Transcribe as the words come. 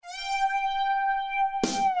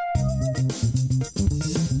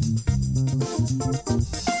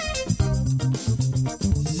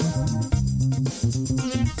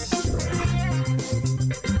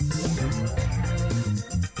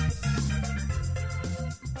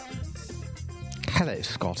Hello,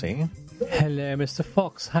 Scotty. Hello, Mr.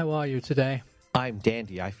 Fox. How are you today? I'm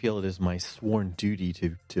dandy. I feel it is my sworn duty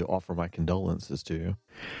to offer my condolences to you.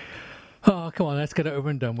 Oh, come on, let's get it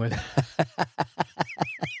over and done with.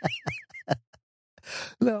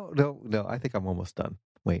 No. I think I'm almost done.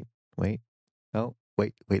 Wait. No,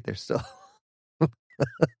 wait. There's still.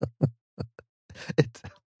 It's.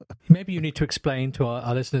 Maybe you need to explain to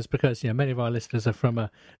our listeners, because many of our listeners are from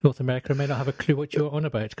North America and may not have a clue what you're on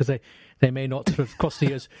about, because they may not sort of cross the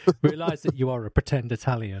years realise that you are a pretend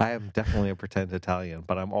Italian. I am definitely a pretend Italian,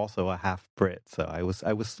 but I'm also a half Brit, so I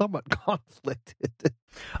was somewhat conflicted.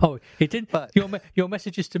 Oh, it didn't. But Your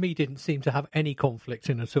messages to me didn't seem to have any conflict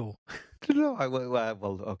in at all. no,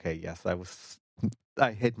 okay, yes,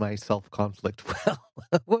 I hid my self conflict well.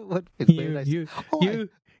 What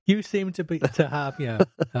You seem to have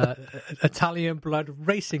Italian blood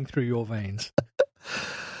racing through your veins.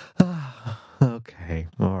 Okay,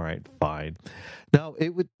 all right, fine. No,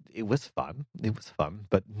 it was fun. It was fun,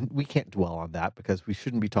 but we can't dwell on that because we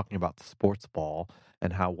shouldn't be talking about the sports ball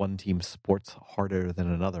and how one team sports harder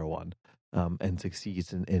than another one, and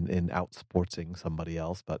succeeds in outsportsing somebody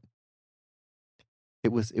else. But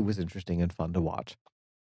it was interesting and fun to watch.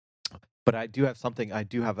 But I do have something. I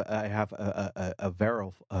have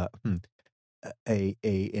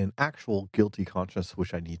an actual guilty conscience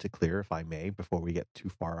which I need to clear, if I may, before we get too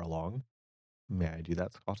far along. May I do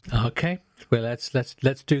that, Scott? Okay. Well, let's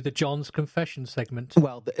do the John's confession segment.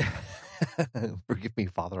 Well, forgive me,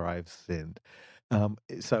 Father, I've sinned.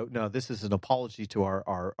 So no, this is an apology to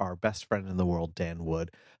our best friend in the world, Dan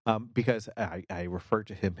Wood, because I referred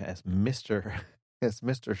to him as Mr.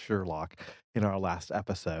 Sherlock in our last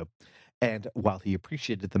episode. And while he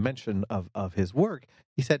appreciated the mention of his work,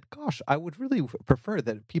 he said, gosh, I would really prefer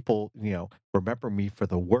that people, remember me for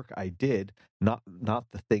the work I did, not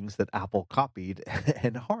the things that Apple copied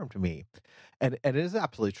and harmed me. And it is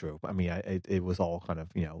absolutely true. I mean, it was all kind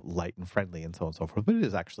of, light and friendly and so on and so forth, but it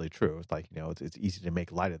is actually true. It's like, it's easy to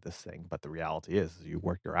make light of this thing. But the reality is you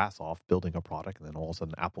work your ass off building a product, and then all of a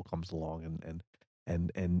sudden Apple comes along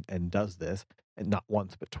and does this, and not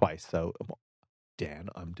once, but twice. So, Dan,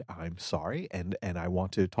 I'm sorry, and I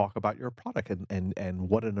want to talk about your product and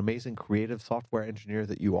what an amazing creative software engineer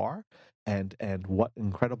that you are, and what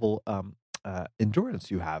incredible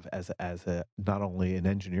endurance you have as a not only an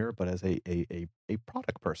engineer but as a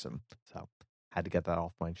product person. So had to get that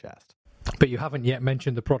off my chest. But you haven't yet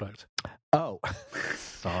mentioned the product. Oh,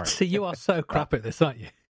 sorry. See, you are so crap at this, aren't you?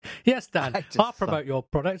 Yes, Dan. I'll promote your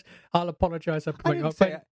product. I'll apologise. I'll promote your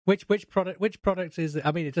product. Which product is it?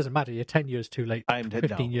 I mean, it doesn't matter. You're 10 years too late.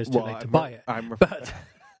 15 years too late to buy it.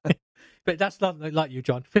 But that's not like you,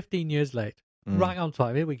 John. 15 years late. Right on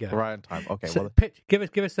time. Here we go. Right on time. Okay. So well, give us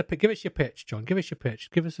your pitch, John. Give us your pitch.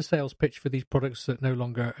 Give us a sales pitch for these products that no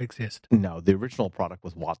longer exist. No, the original product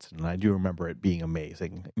was Watson, and I do remember it being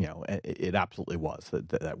amazing. It absolutely was.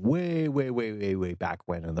 That way back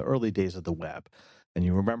when, in the early days of the web. And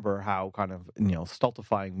you remember how kind of,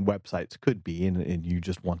 stultifying websites could be, and you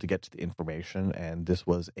just want to get to the information. And this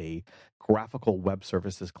was a graphical web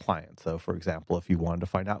services client. So, for example, if you wanted to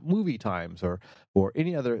find out movie times or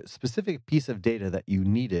any other specific piece of data that you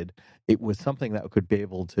needed, it was something that could be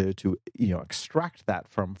able to extract that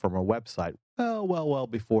from a website. Well,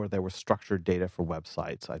 before there was structured data for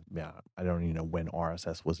websites. I don't even know when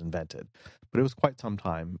RSS was invented, but it was quite some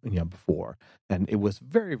time, before, and it was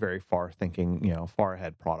very, very far thinking, far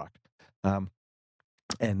ahead product. And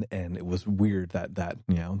it was weird that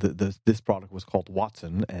this product was called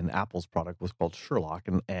Watson and Apple's product was called Sherlock,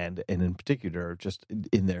 and in particular, just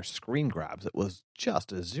in their screen grabs, it was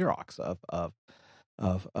just a Xerox of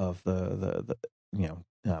the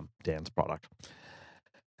Dan's product.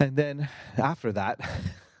 And then after that,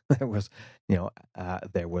 there was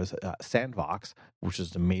Sandbox, which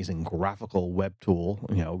is an amazing graphical web tool,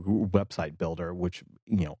 website builder, which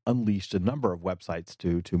unleashed a number of websites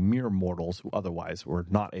to mere mortals who otherwise were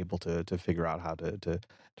not able to figure out how to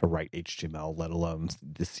write HTML, let alone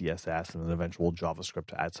the CSS and an eventual JavaScript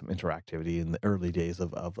to add some interactivity in the early days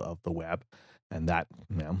of the web. And that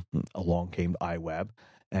along came iWeb.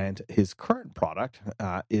 And his current product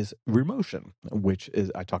is Remotion, which is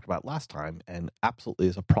I talked about last time, and absolutely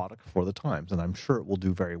is a product for the times. And I'm sure it will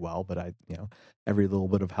do very well. But every little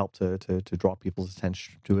bit of help to draw people's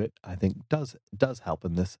attention to it, I think does help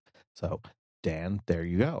in this. So, Dan, there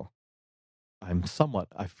you go. I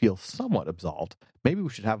feel somewhat absolved. Maybe we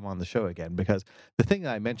should have him on the show again, because the thing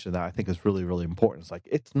that I mentioned that I think is really, really important is like,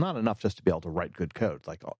 it's not enough just to be able to write good code. It's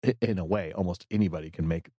like, in a way, almost anybody can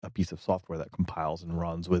make a piece of software that compiles and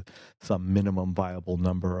runs with some minimum viable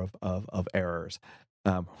number of errors.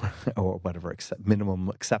 or whatever minimum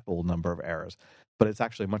acceptable number of errors. But it's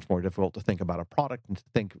actually much more difficult to think about a product and to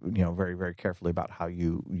think, very, very carefully about how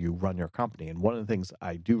you run your company. And one of the things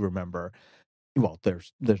I do remember, well,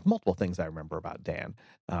 there's multiple things I remember about Dan.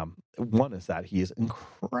 One is that he is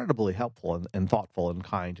incredibly helpful and thoughtful and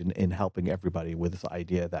kind in helping everybody with this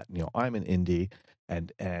idea that I'm an indie,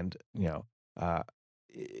 and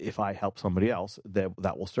if I help somebody else,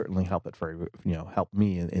 that will certainly help help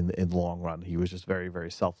me in the long run. He was just very,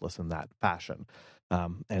 very selfless in that fashion.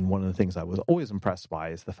 And one of the things I was always impressed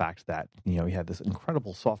by is the fact that he had this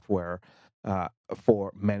incredible software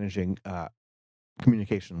for managing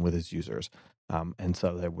communication with his users. And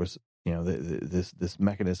so there was, this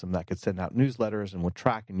mechanism that could send out newsletters and would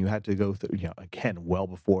track, and you had to go through, again, well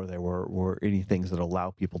before there were any things that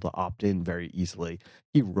allow people to opt in very easily.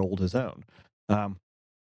 He rolled his own.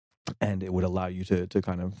 And it would allow you to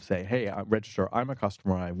kind of say, hey, register, I'm a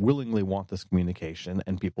customer, I willingly want this communication.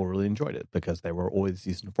 And people really enjoyed it because there were always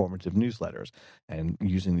these informative newsletters. And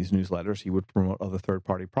using these newsletters, he would promote other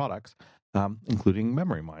third-party products, including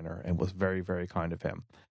Memory Miner, and was very, very kind of him.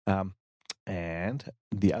 And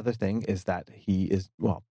the other thing is that he is,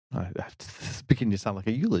 well, it's beginning to sound like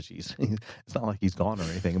a eulogy. It's not like he's gone or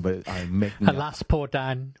anything, but I'm making. Alas, poor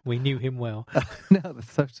Dan. We knew him well. No,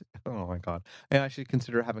 that's such. Oh my God! And I should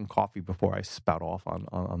consider having coffee before I spout off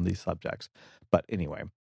on these subjects. But anyway,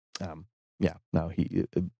 he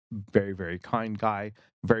a very, very kind guy,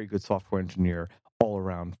 very good software engineer, all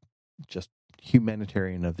around, just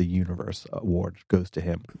humanitarian of the universe award goes to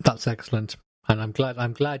him. That's excellent, and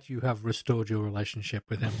I'm glad you have restored your relationship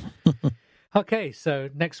with him. Okay, so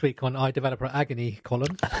next week on iDeveloper Agony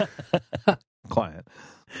column, quiet.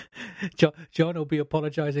 John will be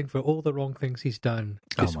apologising for all the wrong things he's done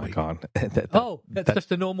this week. God! That's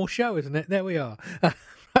just a normal show, isn't it? There we are.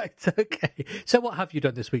 Right. Okay. So what have you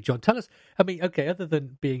done this week, John? Tell us. I mean, okay. Other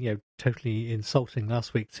than being totally insulting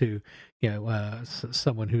last week to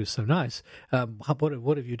someone who is so nice,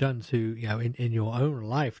 what have you done to in your own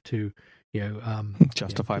life to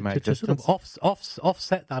justify my to sort of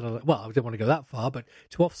offset that a little? Well, I didn't want to go that far, but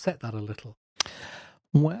to offset that a little.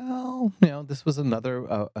 Well, this was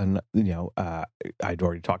another, I'd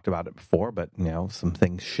already talked about it before, but, some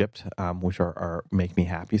things shipped, which are make me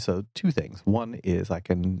happy. So two things. One is I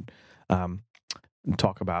can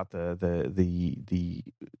talk about the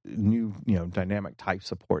new, dynamic type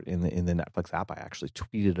support in the Netflix app. I actually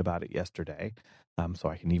tweeted about it yesterday. So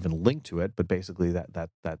I can even link to it, but basically that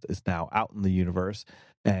is now out in the universe,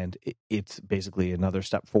 and it's basically another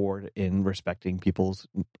step forward in respecting people's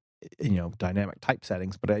dynamic type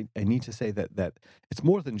settings. But I need to say that it's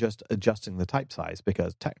more than just adjusting the type size,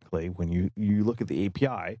 because technically when you look at the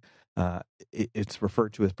API, it's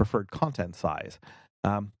referred to as preferred content size.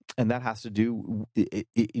 And that has to do,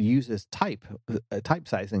 it uses type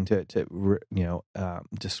sizing to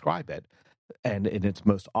describe it. And in its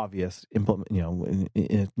most obvious in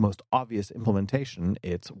its most obvious implementation,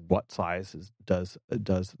 it's what size does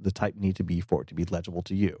the type need to be for it to be legible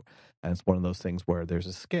to you. And it's one of those things where there's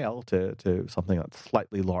a scale to something that's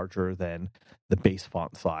slightly larger than the base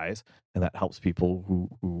font size, and that helps people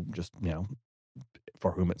who just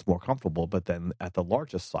for whom it's more comfortable. But then at the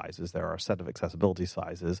largest sizes, there are a set of accessibility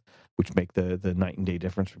sizes which make the night and day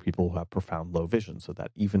difference for people who have profound low vision, so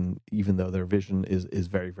that even though their vision is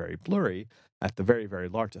very, very blurry, at the very, very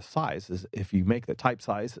largest sizes, if you make the type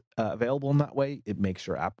size available in that way, it makes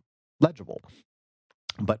your app legible.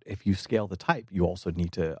 But if you scale the type, you also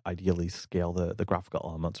need to ideally scale the graphical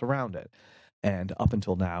elements around it. And up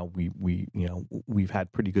until now, we've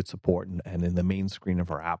had pretty good support, and in the main screen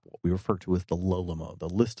of our app, what we refer to as the Lolimo, the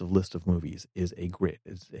list of movies, is a grid.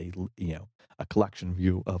 It's a collection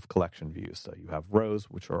view of collection views. So you have rows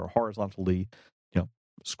which are horizontally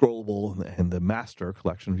scrollable, and the master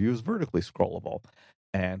collection view is vertically scrollable.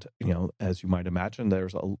 And as you might imagine,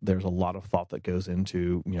 there's a lot of thought that goes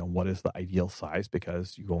into what is the ideal size,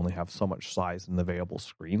 because you only have so much size in the available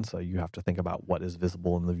screen. So you have to think about what is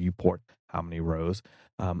visible in the viewport, how many rows,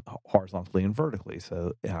 horizontally and vertically.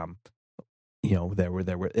 So there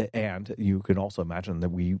were, and you can also imagine that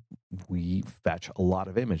we fetch a lot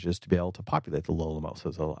of images to be able to populate the Lolimo. So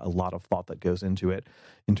there's a lot of thought that goes into it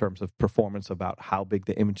in terms of performance, about how big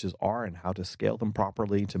the images are and how to scale them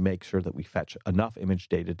properly to make sure that we fetch enough image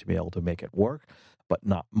data to be able to make it work, but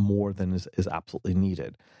not more than is absolutely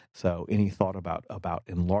needed. So any thought about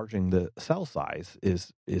enlarging the cell size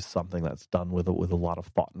is something that's done with a lot of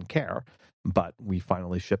thought and care. But we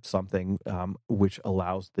finally shipped something which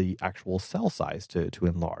allows the actual cell size to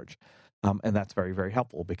enlarge, and that's very, very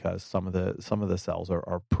helpful, because some of the cells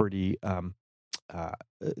are pretty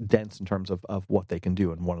dense in terms of what they can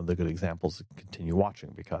do. And one of the good examples is Continue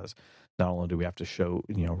Watching, because not only do we have to show,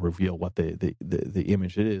 reveal what the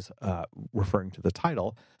image it is referring to the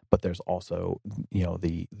title, but there's also,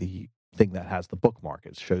 the thing that has the bookmark.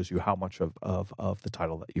 It shows you how much of the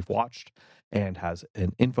title that you've watched, and has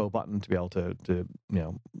an info button to be able to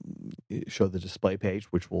show the display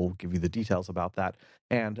page, which will give you the details about that,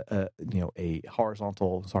 and a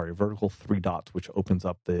vertical 3 dots, which opens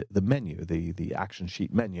up the menu, the action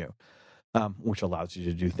sheet menu, which allows you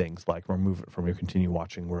to do things like remove it from your Continue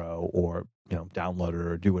Watching row, or download it,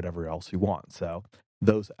 or do whatever else you want. So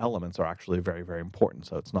those elements are actually very, very important.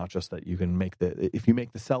 So it's not just that you can if you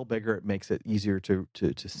make the cell bigger, it makes it easier to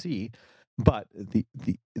see, but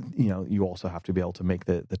you also have to be able to make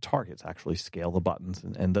the targets actually scale the buttons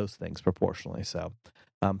and those things proportionally. So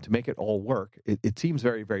to make it all work, it seems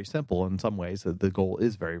very, very simple. In some ways, the goal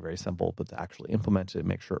is very, very simple, but to actually implement it,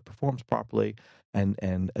 make sure it performs properly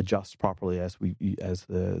and adjusts properly as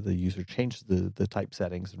the user changes the type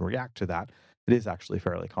settings and react to that, it is actually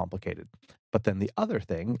fairly complicated. But then the other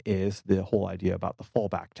thing is the whole idea about the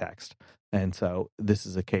fallback text. And so this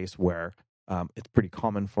is a case where it's pretty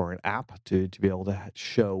common for an app to be able to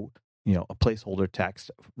show a placeholder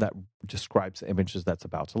text that describes the images that's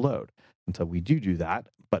about to load. And so we do that,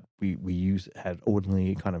 but we had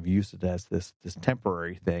only kind of used it as this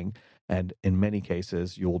temporary thing. And in many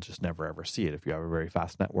cases, you'll just never ever see it. If you have a very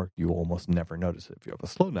fast network, you almost never notice it. If you have a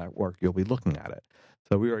slow network, you'll be looking at it.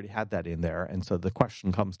 So we already had that in there. And so the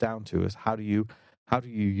question comes down to is how do you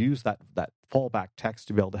use that fallback text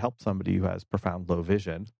to be able to help somebody who has profound low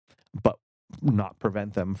vision, but not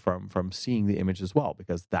prevent them from seeing the image as well?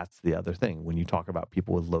 Because that's the other thing. When you talk about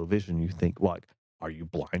people with low vision, you think, well, like, are you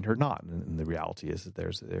blind or not? And the reality is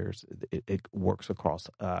that it works across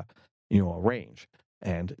a range,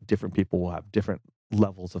 and different people will have different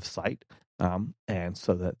levels of sight, and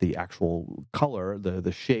so that the actual color,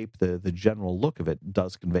 the shape, the general look of it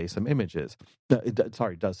does convey some images.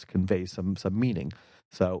 Does convey some meaning.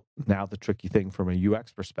 So now the tricky thing from a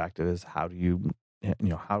UX perspective is how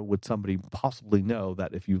would somebody possibly know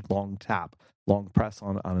that if you long press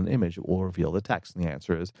on an image, it will reveal the text? And the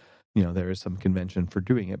answer is, there is some convention for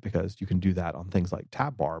doing it, because you can do that on things like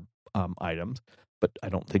tab bar items, but I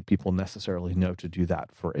don't think people necessarily know to do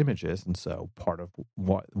that for images. And so part of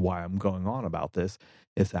why I'm going on about this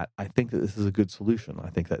is that I think that this is a good solution.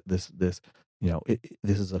 I think that this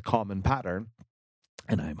is a common pattern,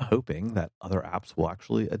 and I'm hoping that other apps will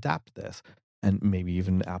actually adapt this. And maybe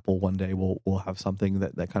even Apple one day will have something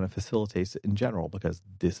that kind of facilitates it in general, because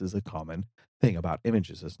this is a common thing about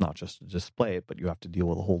images. It's not just to display it, but you have to deal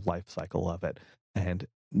with the whole life cycle of it. And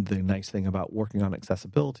the nice thing about working on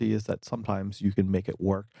accessibility is that sometimes you can make it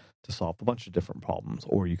work to solve a bunch of different problems,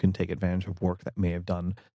 or you can take advantage of work that may have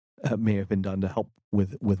been done to help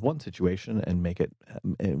with one situation and make it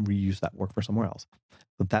and reuse that work for somewhere else.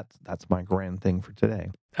 But that's my grand thing for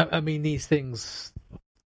today. I mean, these things.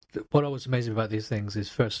 What I was amazing about these things is,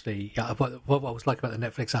 firstly, what I was like about the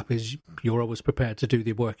Netflix app is you're always prepared to do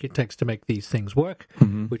the work it takes to make these things work,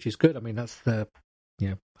 which is good. I mean, that's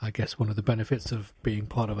I guess one of the benefits of being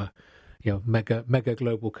part of a mega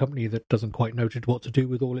global company that doesn't quite know what to do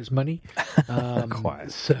with all its money.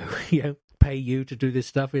 Quite. So pay you to do this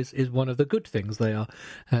stuff is one of the good things they are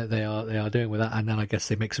doing with that. And then I guess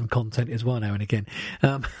they make some content as well now and again.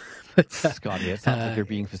 But, Scotty, it sounds like you're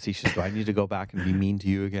being facetious. Do I need to go back and be mean to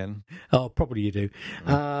you again? Oh, probably you do.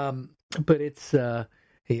 But it's good.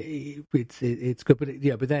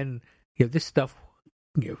 But then this stuff,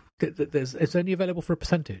 it's only available for a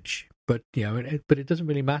percentage. But but it doesn't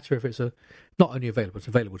really matter if it's not only available; it's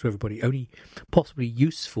available to everybody. Only possibly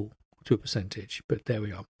useful to a percentage. But there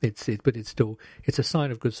we are. It's a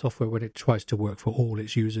sign of good software when it tries to work for all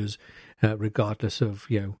its users, regardless of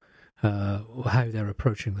how they're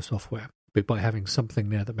approaching the software, but by having something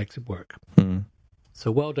there that makes it work. So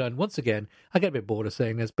well done. Once again, I get a bit bored of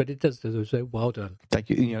saying this, but it does so well done. Thank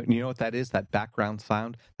you. You know what that is? That background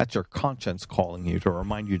sound? That's your conscience calling you to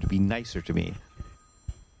remind you to be nicer to me.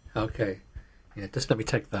 Okay. Yeah, just let me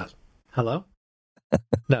take that. Hello?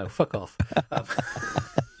 No, fuck off.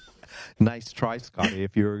 Nice try, Scotty.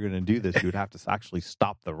 If you were going to do this, you would have to actually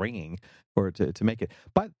stop the ringing or to make it.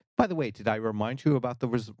 But by the way, did I remind you about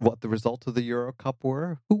what the results of the Euro Cup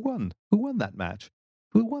were? Who won? Who won that match?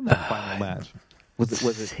 Who won that final match? Was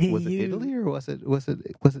it Italy or was it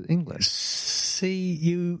England? See,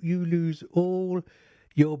 you lose all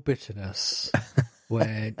your bitterness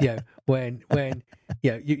when you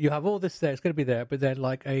have all this there. It's going to be there, but then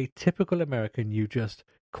like a typical American, you just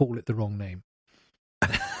call it the wrong name.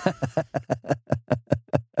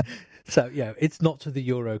 So it's not to the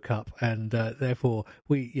Euro Cup, and therefore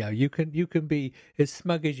you can be as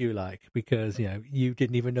smug as you like because you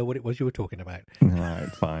didn't even know what it was you were talking about. All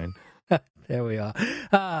right, fine. There we are.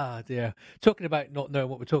 Ah, dear. Talking about not knowing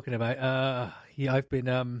what we're talking about. I've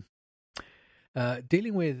been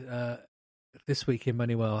dealing with this week in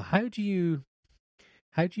Moneywell. How do you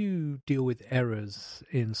deal with errors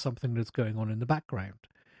in something that's going on in the background?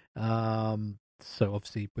 So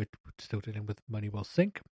obviously we're still dealing with Moneywell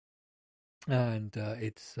Sync, and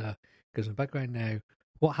it's goes in the background now.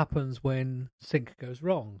 What happens when sync goes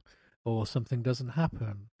wrong or something doesn't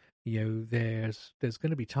happen? There's going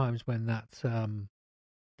to be times when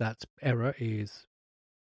that error is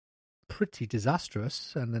pretty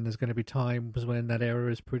disastrous, and then there's going to be times when that error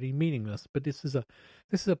is pretty meaningless. But this is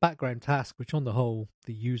a background task which, on the whole,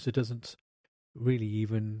 the user doesn't really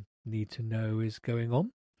even need to know is going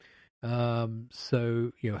on.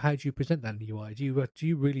 So how do you present that in the UI? Do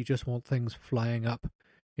you really just want things flying up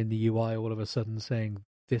in the UI all of a sudden saying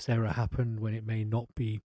this error happened when it may not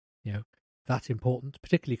be that important?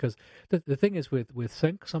 Particularly because the thing is with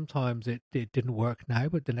sync, sometimes it didn't work now,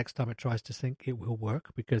 but the next time it tries to sync, it will work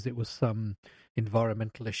because it was some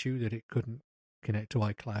environmental issue that it couldn't connect to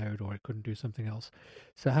iCloud or it couldn't do something else.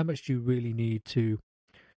 So how much do you really need to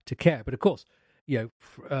care? But of course,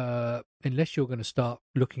 unless you're going to start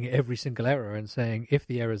looking at every single error and saying, if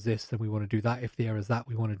the error is this, then we want to do that. If the error is that,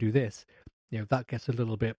 we want to do this. That gets a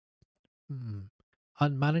little bit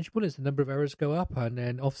unmanageable as the number of errors go up, and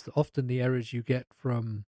then often the errors you get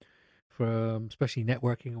from especially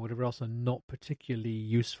networking or whatever else are not particularly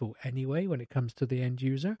useful anyway when it comes to the end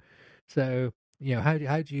user. So how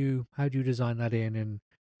do you design that in, and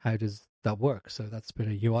how does that work? So that's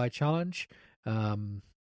been a UI challenge.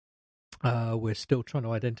 We're still trying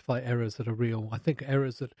to identify errors that are real. I think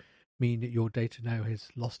errors that mean that your data now has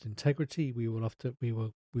lost integrity, we will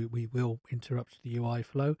interrupt the UI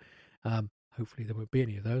flow. Hopefully there won't be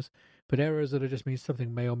any of those. But errors that just mean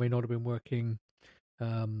something may or may not have been working.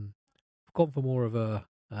 I've gone for more of a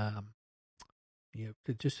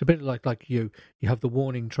just a bit like you have the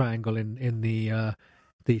warning triangle in the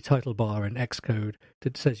title bar in Xcode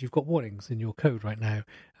that says you've got warnings in your code right now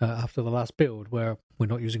after the last build, where we're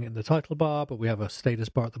not using it in the title bar, but we have a status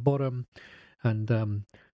bar at the bottom, and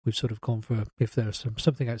we've sort of gone for, if there's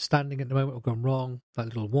something outstanding at the moment or gone wrong, that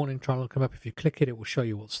little warning triangle will come up. If you click it, it will show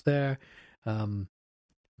you what's there.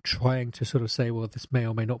 Trying to sort of say, well, this may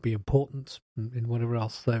or may not be important in whatever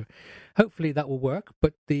else. So hopefully that will work.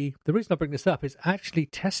 But the reason I bring this up is actually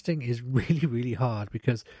testing is really, really hard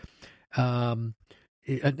because and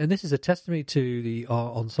this is a testimony to the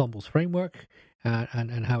Ensemble's framework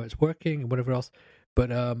and how it's working and whatever else.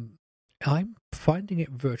 But I'm finding it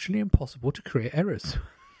virtually impossible to create errors.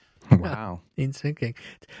 Wow. In syncing,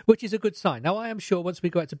 which is a good sign. Now, I am sure once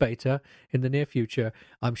we go out to beta in the near future,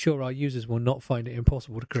 I'm sure our users will not find it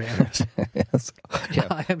impossible to create errors. Yes. Yeah.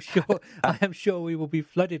 I am sure we will be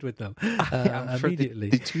flooded with them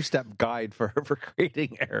immediately. The two-step guide for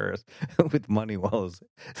creating errors with Moneywell is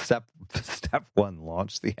step 1,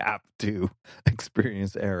 launch the app. 2,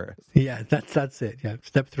 experience errors. Yeah, that's it. Yeah,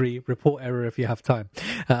 step 3, report error if you have time.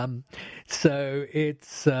 So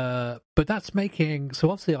it's but that's making,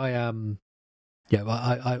 so obviously I've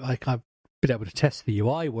been able to test the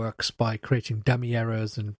UI works by creating dummy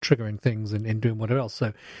errors and triggering things and doing whatever else.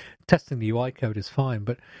 So testing the UI code is fine,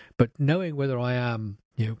 but knowing whether I am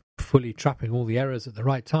fully trapping all the errors at the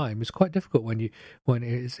right time is quite difficult when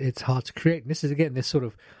it's hard to create. And this is again this sort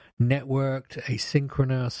of networked,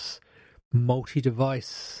 asynchronous,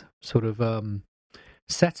 multi-device sort of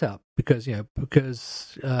setup because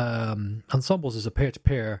Ensembles is a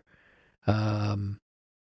peer-to-peer.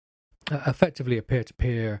 Effectively a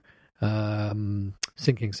peer-to-peer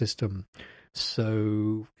syncing system.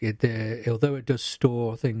 So although it does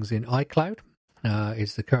store things in iCloud,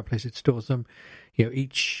 is the current place it stores them.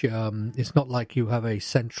 Each it's not like you have a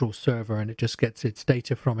central server and it just gets its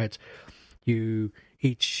data from it.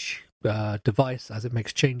 Each device, as it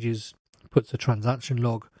makes changes, puts a transaction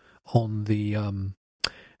log on the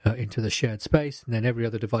into the shared space, and then every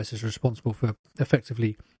other device is responsible for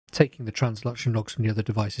effectively taking the transaction logs from the other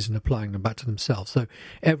devices and applying them back to themselves. So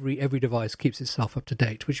every device keeps itself up to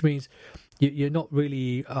date, which means you're not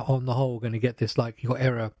really on the whole going to get this like your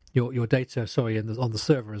error, your data, on the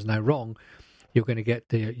server is now wrong. You're going to get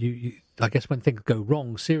I guess when things go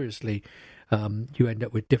wrong seriously, you end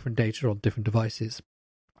up with different data on different devices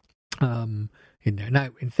in there. Now,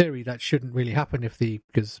 in theory, that shouldn't really happen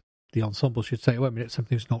because the Ensemble should say, wait a minute,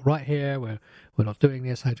 something's not right here, we're not doing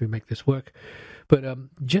this, how do we make this work? But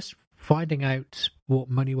just finding out what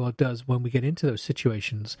Moneywell does when we get into those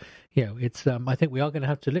situations. It's I think we are going to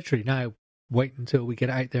have to literally now wait until we get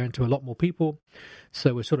out there into a lot more people.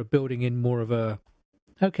 So we're sort of building in more of a,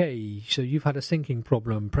 okay, so you've had a syncing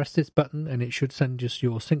problem, press this button and it should send just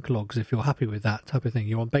your sync logs if you're happy with that type of thing.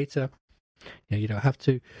 You're on beta, you don't have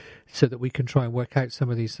to, so that we can try and work out some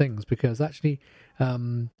of these things, because actually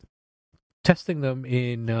testing them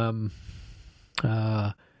in the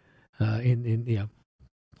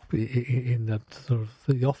sort of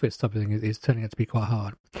the office type of thing is turning out to be quite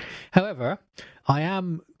hard. However, I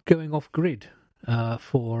am going off grid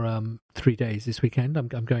for 3 days this weekend. I'm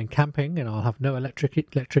going camping, and I'll have no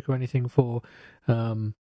electric or anything for.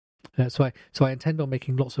 So I intend on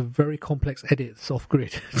making lots of very complex edits off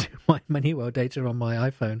grid to my Moneywell data on my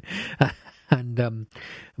iPhone. And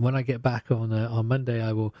when I get back on Monday,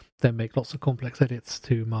 I will then make lots of complex edits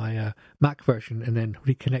to my Mac version, and then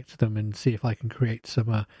reconnect them and see if I can create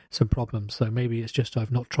some problems. So maybe it's just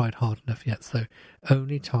I've not tried hard enough yet. So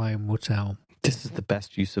only time will tell. This is the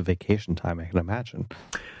best use of vacation time I can imagine.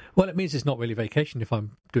 Well, it means it's not really vacation if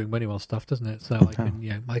I'm doing Moneywell stuff, doesn't it? So I can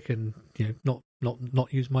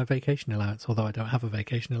not use my vacation allowance, although I don't have a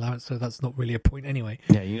vacation allowance, so that's not really a point anyway.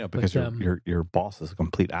 Yeah, because your boss is a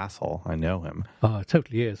complete asshole. I know him. Oh,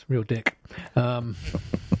 totally is, real dick.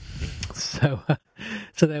 So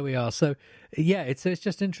there we are. So yeah, it's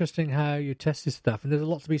just interesting how you test this stuff, and there's a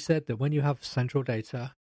lot to be said that when you have central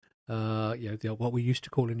data, what we used to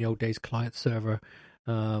call in the old days client server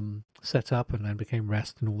set up and then became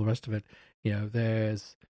REST and all the rest of it.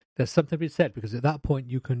 There's something to be said, because at that point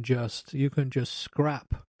you can just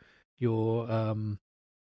scrap your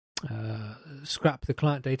scrap the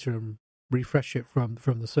client data and refresh it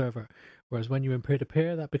from the server. Whereas when you're in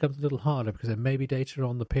peer-to-peer, that becomes a little harder, because there may be data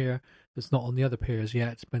on the peer that's not on the other peers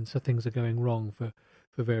yet, when so things are going wrong for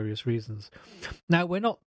various reasons. Now, we're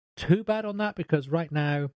not too bad on that, because right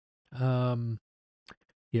now, the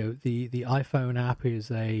iPhone app is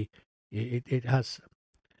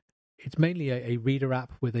it's mainly a reader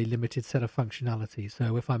app with a limited set of functionality.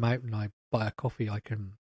 So if I'm out and I buy a coffee, I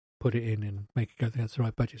can put it in and make it go against the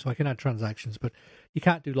right budget. So I can add transactions, but you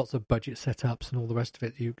can't do lots of budget setups and all the rest of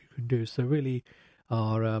it you can do. So really,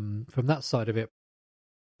 from that side of it,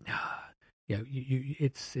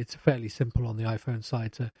 it's fairly simple on the iPhone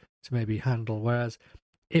side to maybe handle. Whereas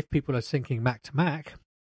if people are syncing Mac to Mac,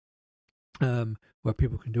 where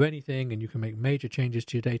people can do anything and you can make major changes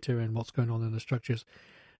to your data and what's going on in the structures,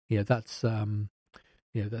 that's a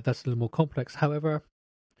little more complex. However,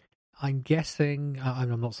 I'm guessing,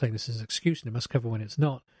 I'm not saying this is an excuse and it must cover when it's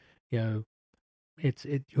not, you're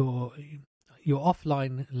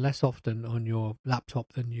offline less often on your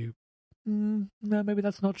laptop than you. No, maybe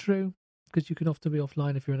that's not true, because you can often be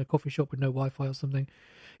offline if you're in a coffee shop with no Wi-Fi or something.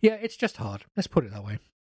 Yeah, it's just hard. Let's put it that way.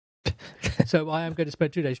 So I am going to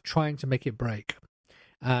spend 2 days trying to make it break.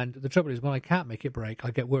 And the trouble is, when I can't make it break,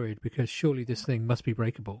 I get worried, because surely this thing must be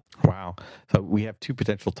breakable. Wow. So we have 2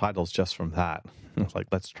 potential titles just from that. It's like,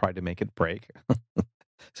 let's try to make it break.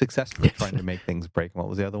 Successfully trying to make things break. What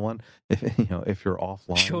was the other one? If you're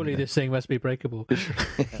offline. Surely this thing must be breakable.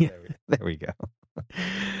 There we go.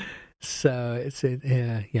 So it's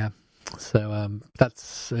yeah. So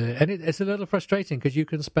that's and it's a little frustrating, because you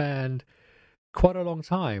can spend quite a long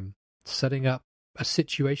time setting up a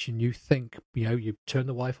situation. You think, you turn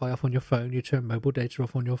the Wi-Fi off on your phone, you turn mobile data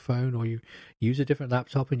off on your phone, or you use a different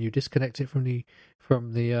laptop and you disconnect it from the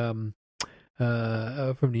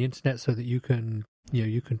internet, so that you can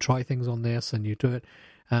try things on this and you do it.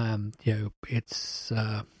 It's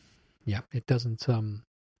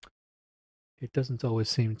it doesn't always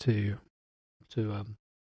seem to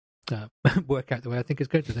work out the way I think it's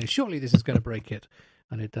going to. Think, surely this is going to break it,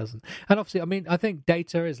 and it doesn't. And obviously, I think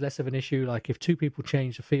data is less of an issue. Like if 2 people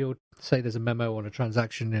change the field, say there's a memo on a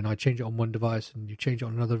transaction, and I change it on one device, and you change it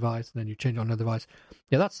on another device, and then you change it on another device.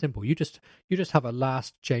 Yeah, that's simple. You just have a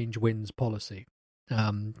last change wins policy.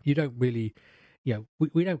 You don't really,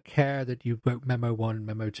 we don't care that you wrote memo 1,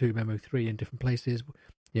 memo 2, memo 3 in different places.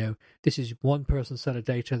 This is one person's set of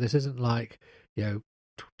data. This isn't like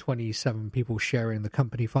 27 people sharing the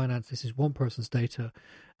company finance. This is one person's data,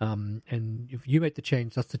 and if you made the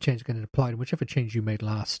change, that's the change going to apply. And whichever change you made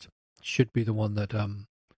last should be the one that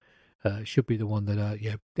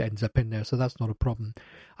ends up in there. So that's not a problem.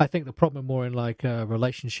 I think the problem more in like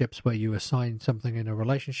relationships, where you assign something in a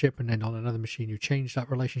relationship, and then on another machine you change that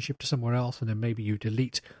relationship to somewhere else, and then maybe you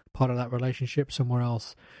delete part of that relationship somewhere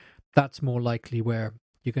else. That's more likely where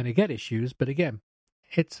you're going to get issues. But again,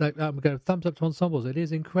 it's I'm going to thumbs up to Ensembles. It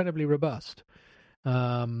is incredibly robust,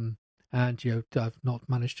 and I've not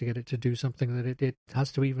managed to get it to do something that it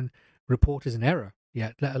has to even report as an error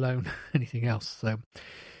yet, let alone anything else. So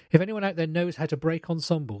if anyone out there knows how to break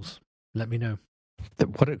ensembles, let me know.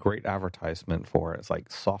 What a great advertisement for it. It's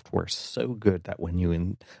like software so good that when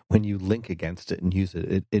you link against it and use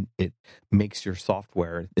it, it makes your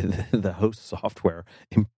software, the host software,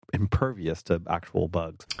 impervious to actual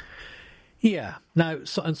bugs. Yeah. Now,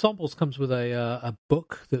 Ensembles comes with a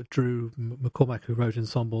book that Drew McCormack, who wrote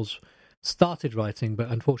Ensembles, started writing, but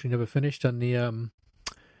unfortunately never finished. And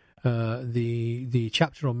the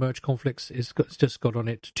chapter on merge conflicts it's just got on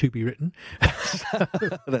it to be written.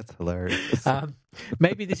 That's hilarious.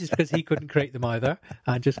 Maybe this is because he couldn't create them either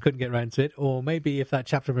and just couldn't get around to it, or maybe if that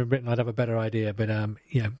chapter had been written, I'd have a better idea. But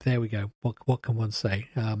there we go. What can one say?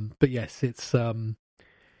 But yes, it's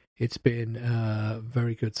been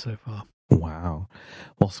very good so far. Wow.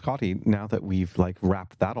 Well, Scotty, now that we've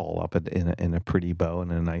wrapped that all up in a pretty bow and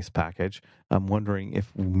a nice package, I'm wondering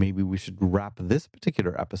if maybe we should wrap this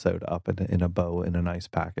particular episode up in a bow in a nice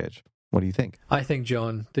package. What do you think? I think,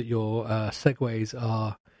 John, that your segues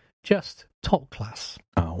are just top class.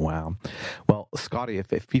 Oh, wow. Well, Scotty,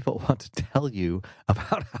 if people want to tell you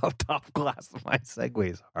about how top class my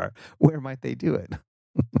segues are, where might they do it?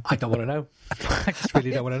 I don't want to know. I just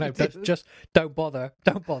really don't want to know. Just don't bother.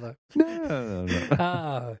 Don't bother.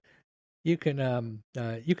 No. You can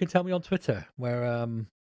tell me on Twitter where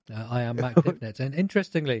I am Mac Divnet. And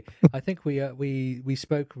interestingly, I think we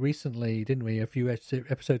spoke recently, didn't we, a few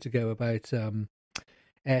episodes ago about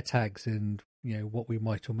AirTags and what we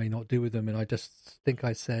might or may not do with them. And I just think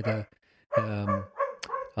I said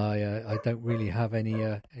I don't really have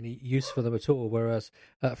any use for them at all. Whereas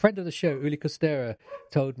a friend of the show, Uli Costera,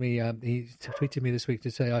 told me, he tweeted me this week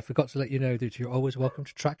to say, I forgot to let you know that you're always welcome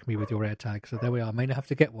to track me with your AirTag. So there we are. I may not have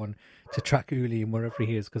to get one to track Uli and wherever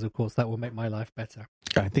he is, because of course that will make my life better.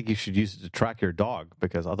 I think you should use it to track your dog,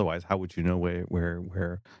 because otherwise how would you know where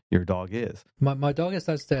your dog is? My dog is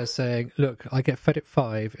downstairs saying, look, I get fed at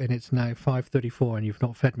 5 and it's now 5:34 and you've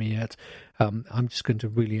not fed me yet. I'm just going to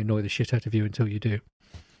really annoy the shit out of you until you do.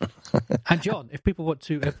 And John, if people want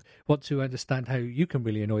to understand how you can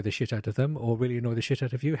really annoy the shit out of them or really annoy the shit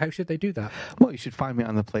out of you, how should they do that? Well, you should find me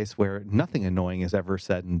on the place where nothing annoying is ever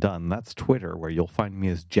said and done. That's Twitter, where you'll find me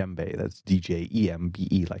as Djembe. That's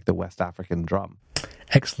DJEMBE, like the West African drum.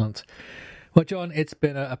 Excellent. Well, John, it's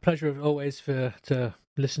been a pleasure as always to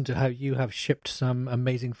listen to how you have shipped some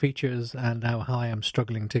amazing features and how I am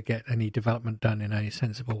struggling to get any development done in any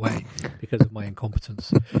sensible way because of my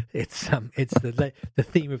incompetence. It's the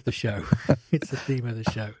theme of the show. It's the theme of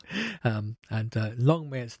the show, and long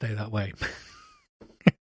may it stay that way.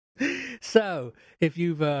 So, if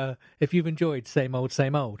you've enjoyed Same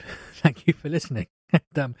Old, thank you for listening.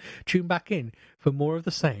 And, tune back in for more of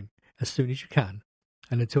the same as soon as you can.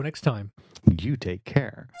 And until next time, you take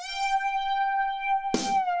care.